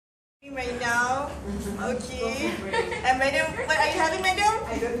Right now, okay. And madam, what are you having, madam?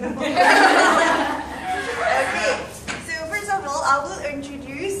 I don't know. Okay. So first of all, I will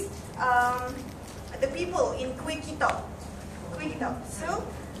introduce the people in KUEKITTO. So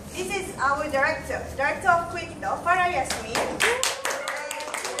this is our director of KUEKITTO, Farah Yasmin.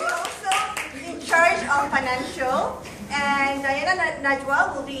 We're also in charge of financial, and Diana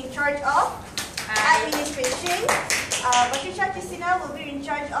Najwa will be in charge of administration. Patricia Christina will be in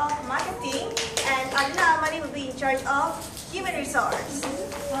charge of marketing, and Adina Amani will be in charge of human resource.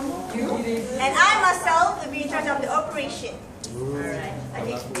 And I myself will be in charge of the operation. Alright.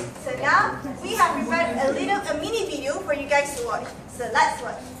 Okay. So now we have prepared a mini video for you guys to watch. So let's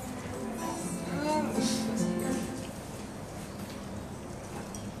watch.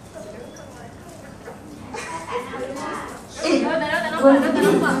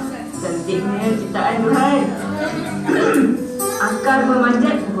 Cantiknya ciptaan Tuhan. Akar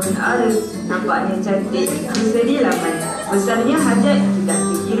memanjat pohon ara, nampaknya cantik, berseri laman. Besarnya hajat tidak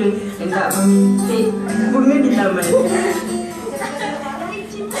terkira, hendak memintik bunga di taman.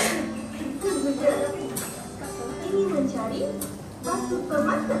 Ingin mencari batu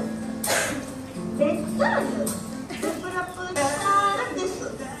permata. Betulnya beberapa cara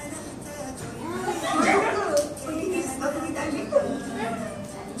besok. Maka pengiris batu bintang itu.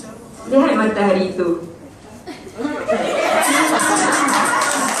 Lihat matahari itu.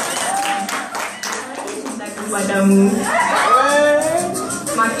 Padamu.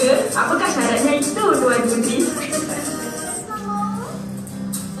 Maka, apakah syaratnya itu, Tuan Putri? Pertama,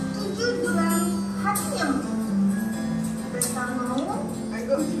 7 bulan hati yang pertama,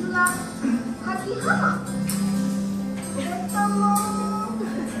 7 bulan hati hama. Pertama,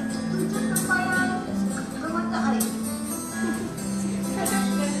 7 tempayan bermata air.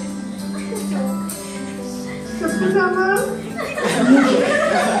 Pertama,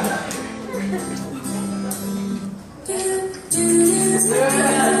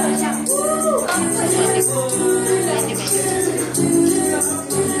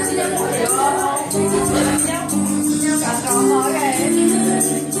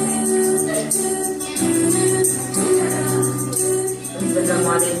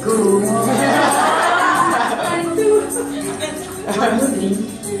 Assalamualaikum. Tuan Putri,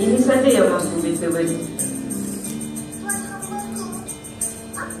 ini saja yang mampu beta bagi.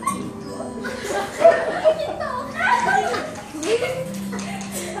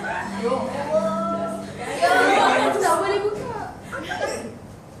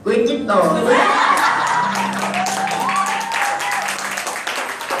 KUEKITTO.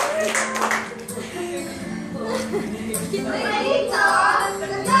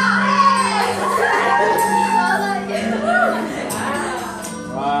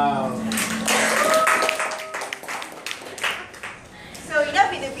 Wow. So enough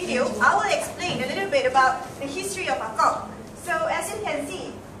with the video. I will explain a little bit about the history of Akok. So as you can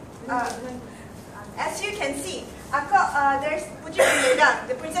see, Akok, there's Putri Ledang.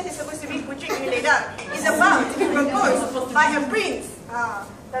 The princess is supposed to be Putri Ledang. It's about to be proposed by a prince.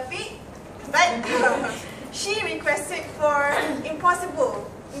 But she requested for impossible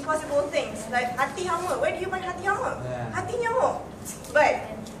things like hati hama. Where do you find hati hama? Hati nyamuk. But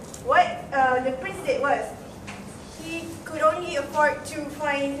what the prince did was he could only afford to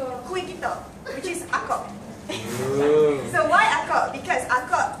find KUEKITTO, which is Akok. So why Akok? Because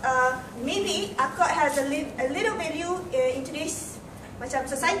Akok, maybe Akok has a little value in today's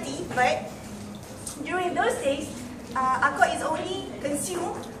society, but during those days, Akok is only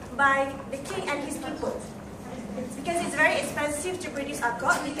consumed by the king and his people. Because it's very expensive to produce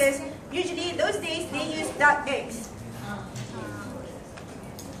Akok, because usually those days they use duck eggs.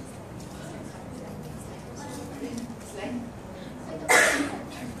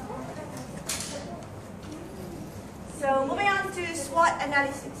 So moving on to SWOT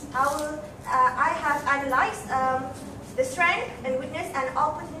analysis, I have analyzed the strength and weakness and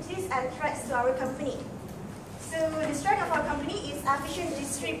opportunities and threats to our company. So the strength of our company is efficient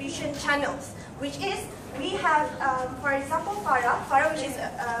distribution channels, which is we have, for example, Farah, which is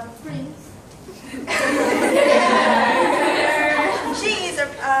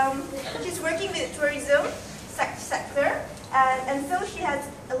she's working with the tourism sector, and so she has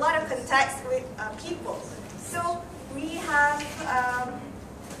a lot of contacts with people. So we have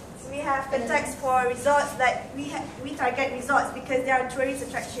contacts for resorts, like we target resorts because they are tourist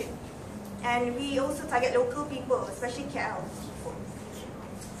attraction, and we also target local people, especially KL.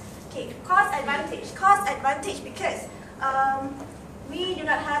 Okay, cost advantage because we do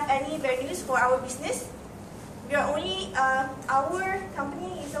not have any venues for our business. We are only our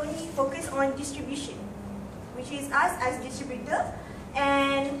company is only focused on distribution, which is us as distributor,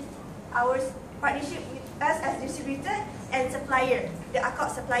 and our partnership with us as distributor and supplier, the Akok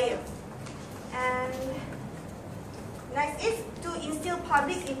supplier. And next is to instill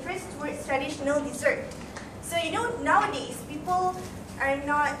public interest towards traditional dessert. So you know nowadays people don't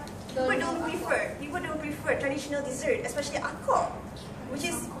prefer traditional dessert, especially Akok, which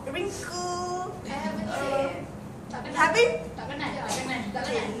is wrinkle. I haven't tried. Haven't? Tak pernah.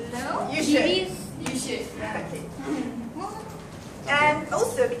 No? You should. You should. Okay. And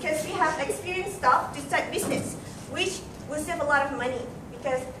also because we have experienced staff to start business, which will save a lot of money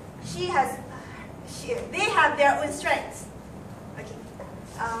because they have their own strengths. Okay.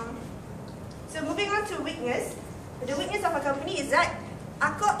 So moving on to weakness. The weakness of a company is that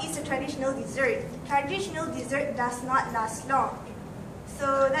Akok is a traditional dessert. Traditional dessert does not last long.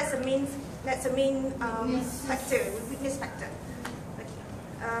 So that's a main factor, weakness factor. Okay.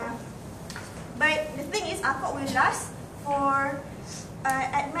 But the thing is, Akok will last for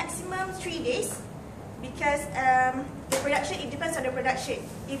at maximum 3 days because the production, it depends on the production.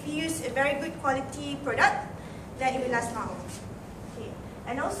 If you use a very good quality product, then it will last long. Okay.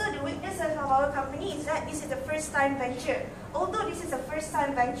 And also the weakness of our company is that this is a first time venture. Although this is a first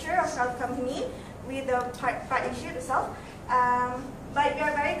time venture of our company with the partnership itself, but we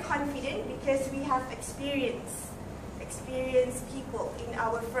are very confident because we have experienced people in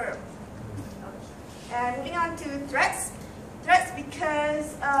our firm. Okay. And moving on to threats. Threats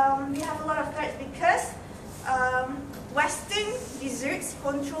because we have a lot of threats because Western desserts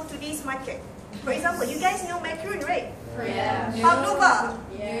control today's market. For example, you guys know macaron, right? Yeah. Pavlova,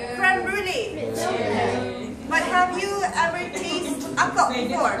 Yeah. creme brulee. Yeah. But have you ever tasted Akok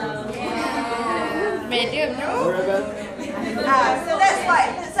before? Yeah. Medium, no? So that's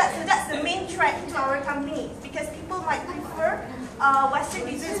why. So that's the main threat to our company because people might prefer Western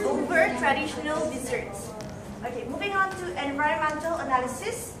desserts over traditional desserts. Okay, moving on to environmental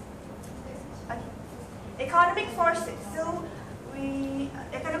analysis. Okay. Economic forces. So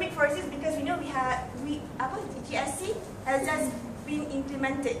economic forces because we know GST has just been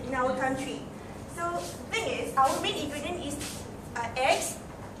implemented in our country. So the thing is, our main ingredient is eggs,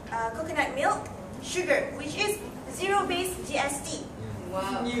 coconut milk, sugar, which is zero-based GST.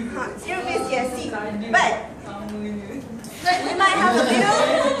 Wow. Zero-based GST. But we might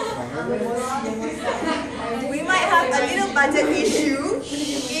have a little budget issue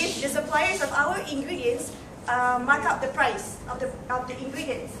if the suppliers of our ingredients mark up the price of the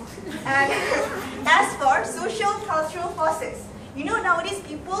ingredients. And as for social cultural forces, you know nowadays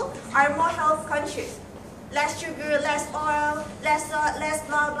people are more health conscious. Less sugar, less oil, less salt, less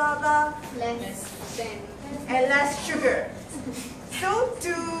blah blah blah, and less sugar. So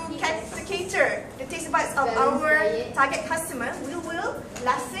to cater the taste buds of our target customer, we will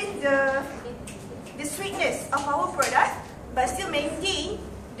lessen the sweetness of our product, but still maintain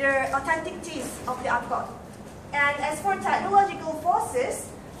the authentic taste of the Akok. And as for technological forces,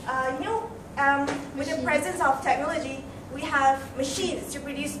 with the presence of technology, we have machines to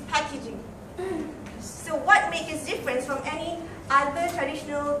produce packaging. So what makes us different from any other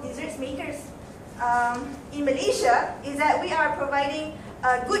traditional desserts makers in Malaysia is that we are providing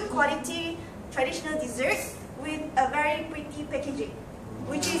good quality traditional desserts with a very pretty packaging,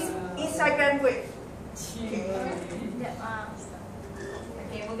 which is Instagram good.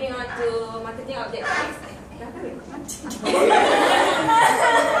 Okay, moving on to marketing objectives. I'm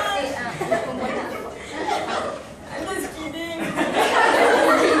just kidding.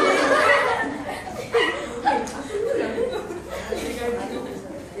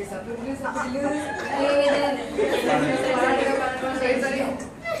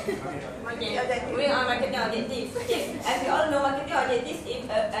 Okay, moving on marketing objectives. Okay, as we all know, marketing objectives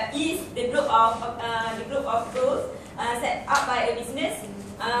is the group of goals set up by a business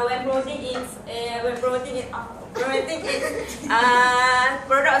when promoting its product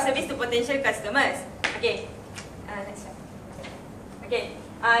or service to potential customers. Okay, next slide. Okay,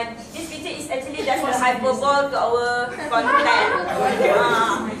 this picture is actually just a hyperbole to our content.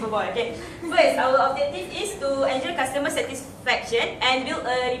 Hyperbole. Okay. First, our objective is to ensure customer satisfaction and build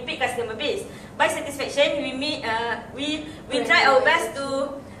a repeat customer base. By satisfaction, we try our best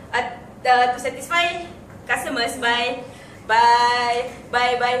to satisfy customers by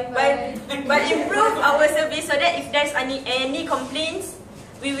improve our service so that if there's any complaints,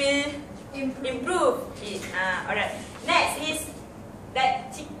 we will improve it. Alright. Next is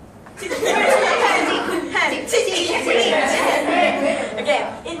that okay,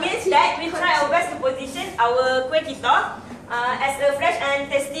 it means that we try our best to position our KUEKITTO as a fresh and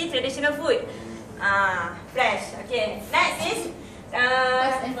tasty traditional food. Fresh. Okay. Next is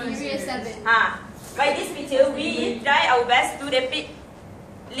Fast and Furious 7. by this picture, we try our best to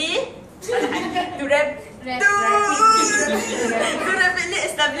rapidly rapidly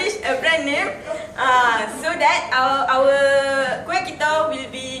establish a brand name, so that our KUEKITTO will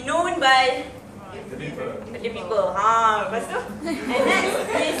be known by the people. Lepas tu, and next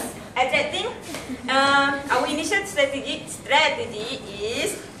is attracting. Our initial strategy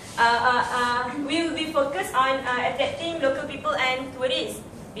is we will be focused on attracting local people and tourists,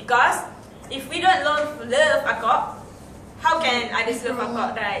 because if we don't love Akok, how can others love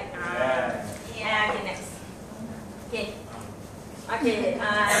Akok, right? Okay, next. Okay.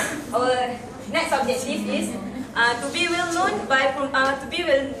 Our next objective is to be well known.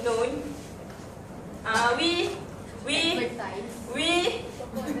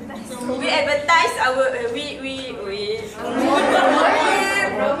 We advertise our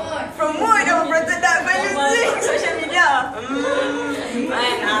promote our product by using social media.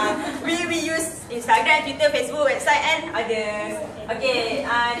 And we use Instagram, Twitter, Facebook, website, and others. Okay.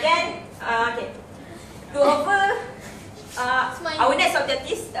 To offer our next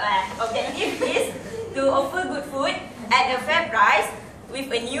objective is to offer good food at a fair price with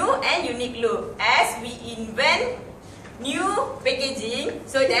a new and unique look, as we invent new packaging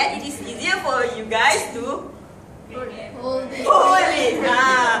so that it is easier for you guys to hold it.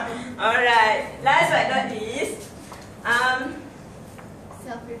 Alright. Last but not least,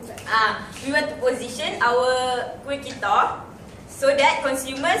 we want to position our KUEKITTO so that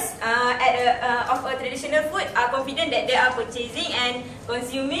consumers of a traditional food are confident that they are purchasing and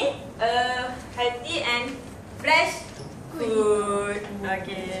consuming healthy and fresh food.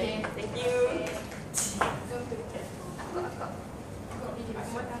 Okay, thank you.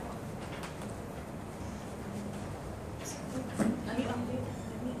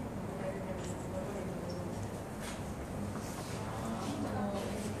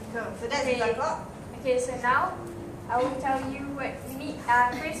 So that's it, Akok. Okay, so now I will tell you what we need.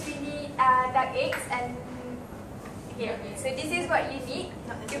 First, we need duck eggs and so this is what you need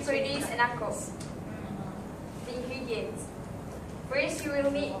to produce an Akok. The ingredients. First, you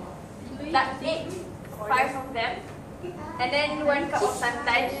will need duck eggs, 5 of them, and then 1 cup of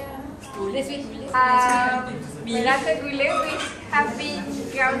santan. Melaka gula which have been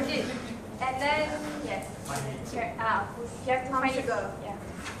grounded, and then you have to find sugar.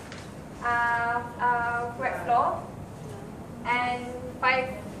 Wet flour and 5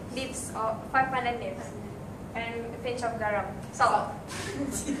 leaves or 5 pandan leaves and a pinch of garam, salt.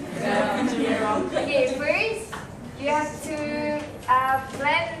 Okay, first you have to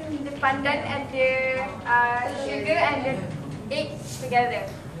blend the pandan and the sugar and the egg together.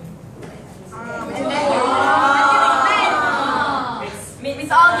 And then you blend with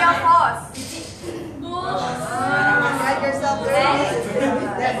all your force.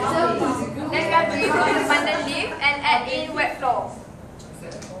 Then you have to remove the pandan leaf and add in wet flour.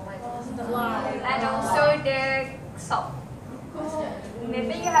 And also the salt. And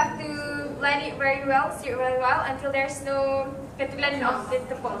then you have to blend it very well, stir it very well until there's no ketulan of the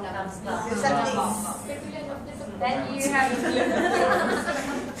tepung. Then you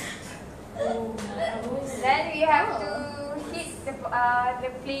have to heat the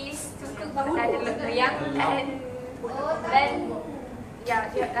place to cook the loyang, and then you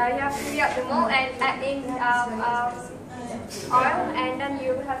have to heat up the mold and add in oil, and then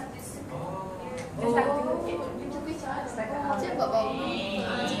you have to start to cook it.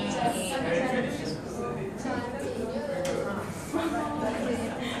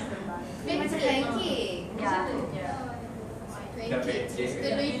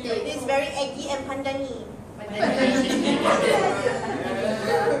 It is very eggy and pandani. But then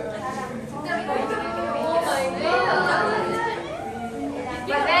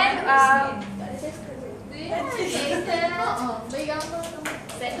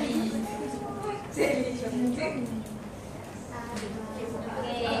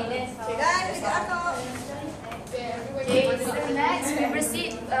so next we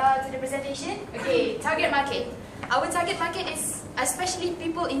proceed to the presentation. Okay, target market. Our target market is especially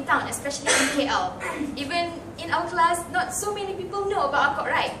people in town, especially in KL. Even in our class, not so many people know about Akok,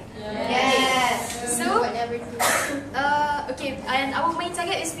 right? Yes. So, okay, and our main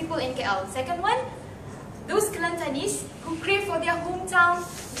target is people in KL. Second one, those Kelantanis who crave for their hometown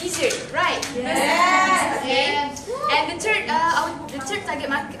dessert, right? Yes. Okay. And the third target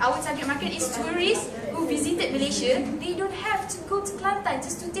market, our target market is tourists who visited Malaysia. They don't have to go to Kelantan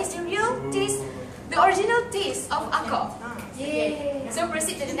just to taste the real taste, the original taste of Akok. So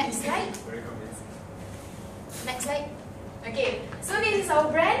proceed to the next slide. Next slide. Okay, so this is our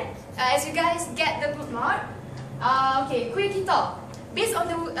brand. As you guys get the bookmark. Okay, KUEKITTO. Based on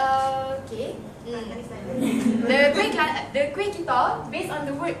the The KUEKITTO based on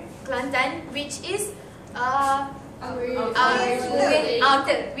the word Kelantan, which is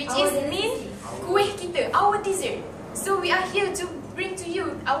which is mean kueh kita, our dessert. So we are here to bring to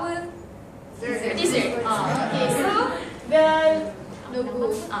you our dessert. Okay, so the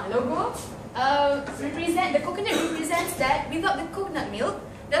logo represent, the coconut represents that without the coconut milk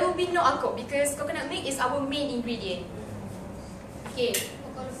there will be no akok, because coconut milk is our main ingredient. Okay.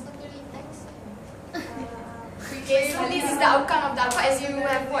 Okay, so this is the outcome of the akok as you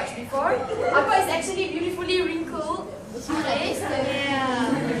have watched before. Akok is actually beautifully wrinkled. Okay,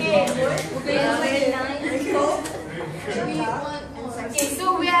 okay. Okay,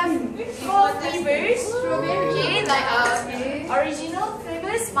 so we have 4 flavors. Okay, like original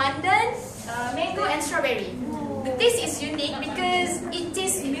flavors, pandan, mango, and strawberry. The taste is unique because it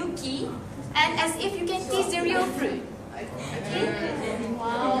tastes milky and as if you can taste the real fruit. Okay.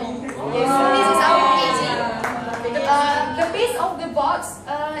 Wow. Okay, so this is our packaging. The base of the box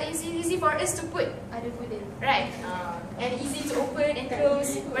is easy for us to put other food in. Right. And easy to open and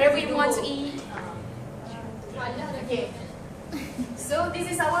close wherever you want to eat. Okay. So this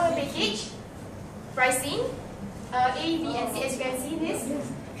is our package. Pricing. A, B, and C, as you can see this.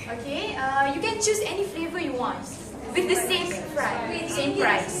 Okay. You can choose any flavor you want with the same price. Same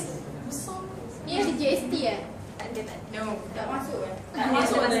price. Ni ada GST No. Tak masuk kan? Tak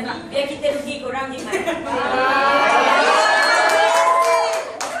masuk. Biar kita rugi korang gimana?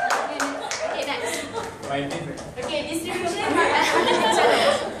 Okay, next. Okay, distribution.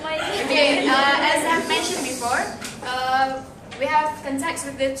 Okay, as I've mentioned before, we have contacts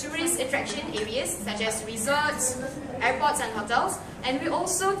with the tourist attraction areas such as resorts, airports, and hotels, and we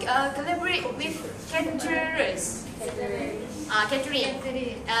also collaborate with caterers. Catering,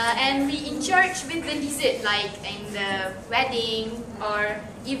 and we in charge with the dessert, like in the wedding or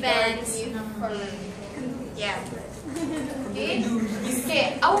events. Yeah. Okay.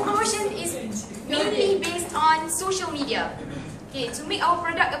 Okay. Our promotion is mainly based on social media. Okay, to make our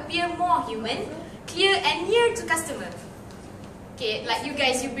product appear more human, clear, and near to customer. Okay, like you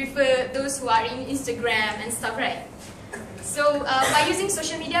guys, you prefer those who are in Instagram and stuff, right? So by using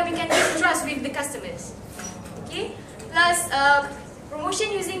social media, we can build trust with the customers. Okay. Plus,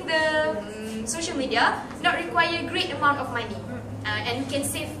 promotion using the social media not require great amount of money, and you can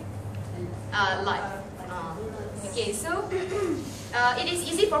save a lot. Okay, so it is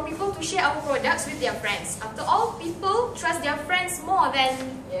easy for people to share our products with their friends. After all, people trust their friends more than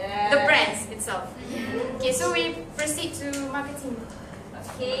the brands itself. Okay, so we proceed to marketing.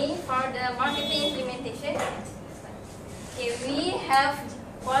 Okay, for the marketing implementation, okay, we have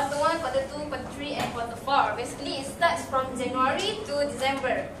Quarter 1, Quarter 2, Quarter 3, and Quarter 4. Basically, it starts from January to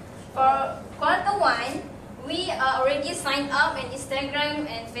December. For Quarter 1, we are already signed up an Instagram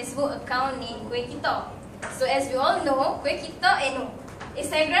and Facebook account named KUEKITTO. So as we all know,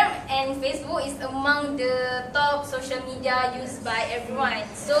 Instagram and Facebook is among the top social media used by everyone.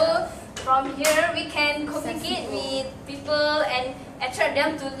 So from here, we can communicate with people and attract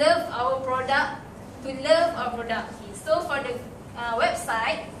them to love our product. So for the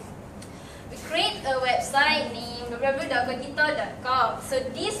website, we create a website named www.kuekitto.com. So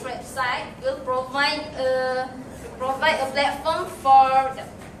this website will provide a platform for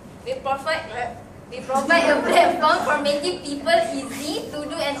making people easy to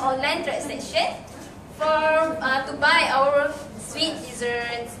do an online transaction to buy our sweet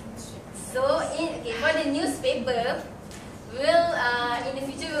desserts. So for the newspaper, in the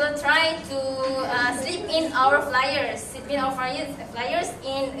future we will try to slip in our flyers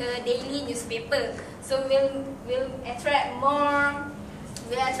in a daily newspaper. So we'll attract more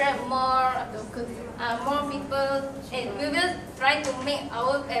people, and we will try to make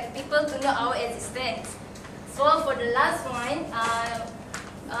our people to know our existence. So for the last one,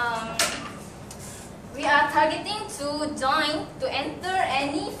 we are targeting to enter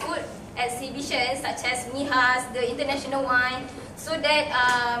any food exhibitions such as MIHAS, the international one, so that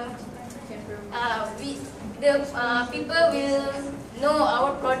people will know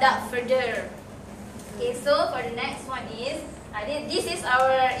our product further. Okay, so for the next one is this is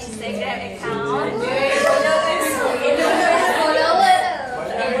our Instagram account.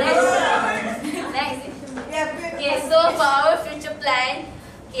 Next. Okay, so for our future plan,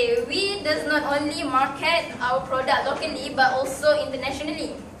 okay, we does not only market our product locally but also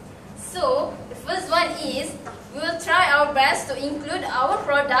internationally. So the first one is we will try our best to include our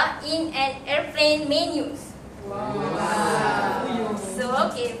product in an airplane menus. Wow. So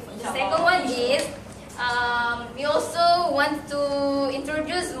okay, the second one is we also want to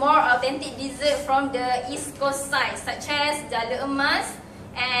introduce more authentic dessert from the East Coast side, such as Jala Emas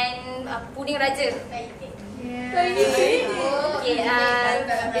and puding raja. Okay,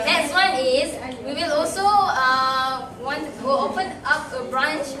 the next one is we will also want to open up a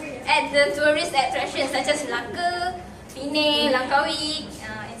branch at the tourist attractions such as Melaka, Penang, Langkawi,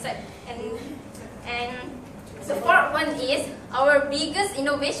 inside. And the fourth one is our biggest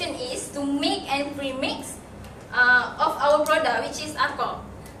innovation is to make and pre-mix of our product, which is Akok.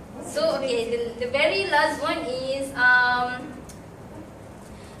 So okay, the very last one is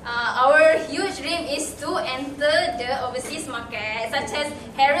our huge dream is to enter the overseas market, such as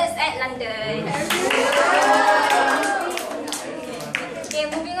Harrods at London. Okay,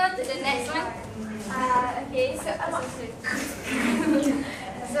 moving on to the next one. Okay,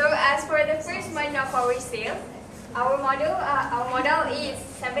 so as for the first month of our sale, our model is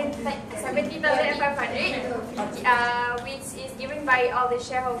 70,500, which is given by all the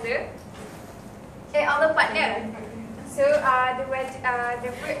shareholder, all the partner. So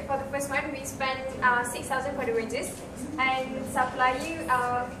for the first month we spent 6,000 for the wages, and supply we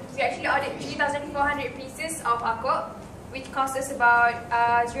actually ordered 3,400 pieces of Akok, which cost us about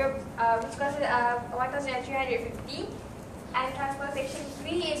 1,350, and transportation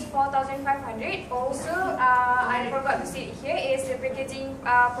fee is 4,500. Also, I forgot to say it here is the packaging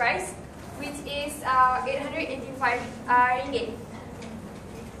price, which is 885 ringgit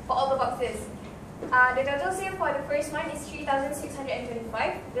for all the boxes. The total sale for the first month is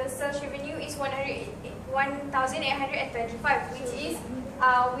 3,625. The sales revenue is 1,835, which is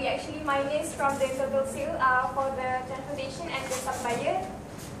we actually minus from the total sale for the transportation and the supplier.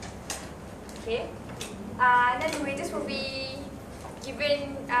 Okay. And then the wages will be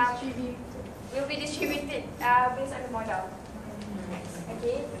given, will be distributed based on the model.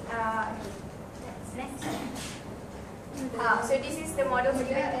 Okay. Next. So this is the models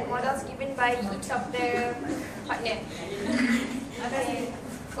given by each of the partner. Okay.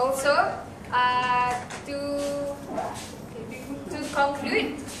 Also, to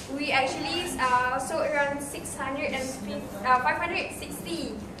conclude, we actually sold around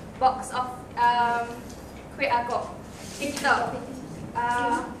 560 box of Kueh Akok.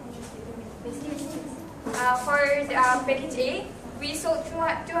 For package A, we sold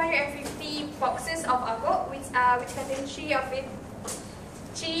 250 boxes of Akok, which contain three of the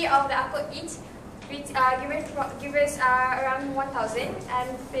Akok each, which give us around 1,000.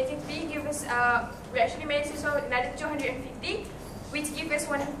 And package B give us we actually managed to sell another 250, which give us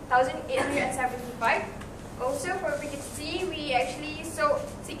 1,875. Also for package C, we actually sold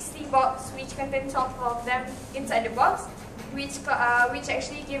 60 box, which contain 12 of them inside the box, which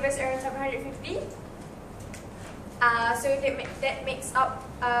actually give us around 750. So that makes up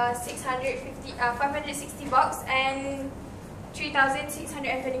 560 box and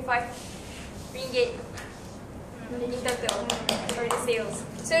 3,625 ringgit in total for the sales.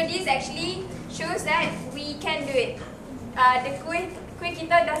 So this actually shows that we can do it. The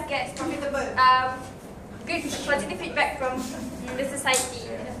KUEKITTO does get Profitable. Good positive feedback from the society.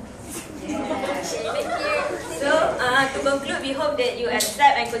 Thank you. So, to conclude, we hope that you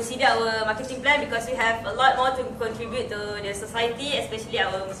accept and consider our marketing plan, because we have a lot more to contribute to the society, especially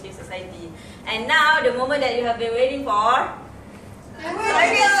our Muslim society. And now, the moment that you have been waiting for.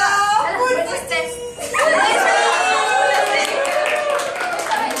 Okay.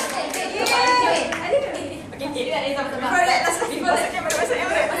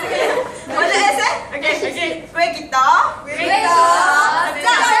 KUEKITTO.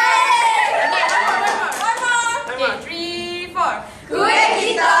 Okay, 3, 4.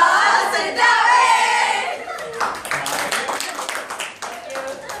 KUEKITTO sedap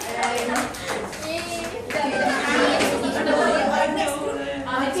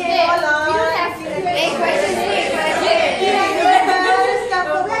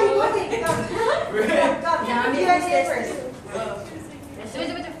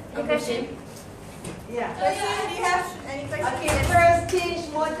Question. Yeah. Do you have any questions? Okay, first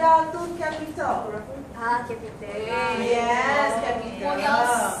change modal to capital. Capital. Yes, capital.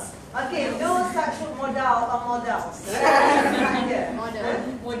 Modals. Okay, no such modal or modals.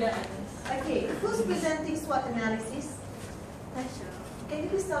 Model. Okay, who's presenting SWOT analysis? Can you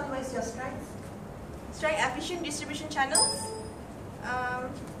please tell me what is your strength? Strength, efficient distribution channels.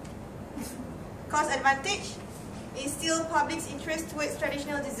 Cost advantage. Instill public's interest towards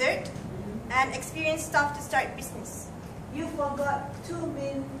traditional dessert. And experienced staff to start business. You forgot two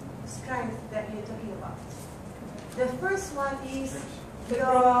main strengths that you're talking about. The first one is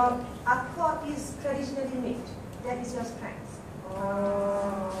your Akok is traditionally made. That is your strength.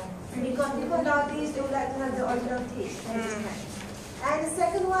 Because people nowadays don't like to have the original taste. That is strength. And the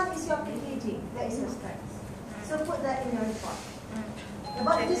second one is your packaging. That is your strength. So put that in your report.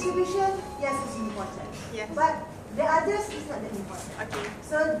 About the distribution, yes, it's important. Yes. But the others is not that important. Okay.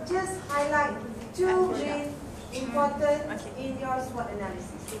 So just highlight two main important Okay. in your SWOT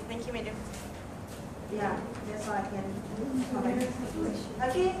analysis. Okay, thank you, madam. Yeah, that's all I can comment.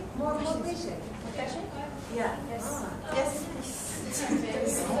 Okay, more question. Question? Yeah. Yes, please.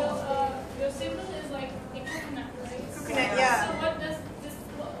 So your symbol is like a coconut, right? Coconut, yeah. So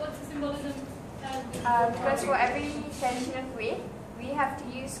what's the symbolism? Because for every traditional kueh, we have to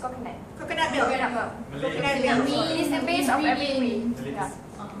use coconut. Coconut milk. Coconut milk. Coconut milk. It is the base of every kueh. Yeah.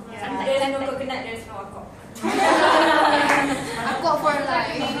 Yeah. There is no coconut, there is no akok. Akok for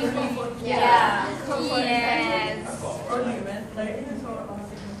life. Yeah. Yes.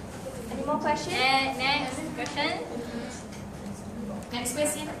 Any more questions? Next question. Next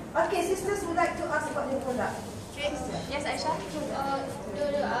question. Okay, sisters would like to ask about your product. Okay. Yes, Aisha?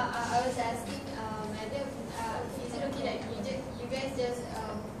 I was asking, madam, is it okay that you guys just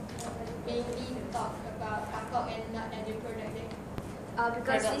mainly talk about Akok and not other product there?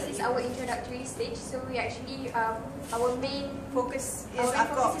 Because this is our introductory stage, so we actually our main Focus is our main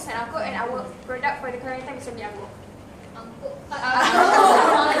Akok. focus is on Akok, and our product for the current time is only Akok. Akok.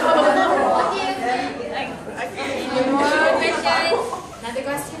 More questions? Another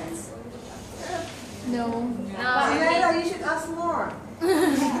questions? No. Nella, you should ask more.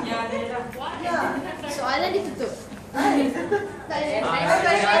 Ya, dia dah. Yeah. Soalan ditutup. Any more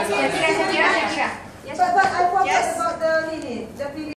questions? Yes, But I forgot Yes. about the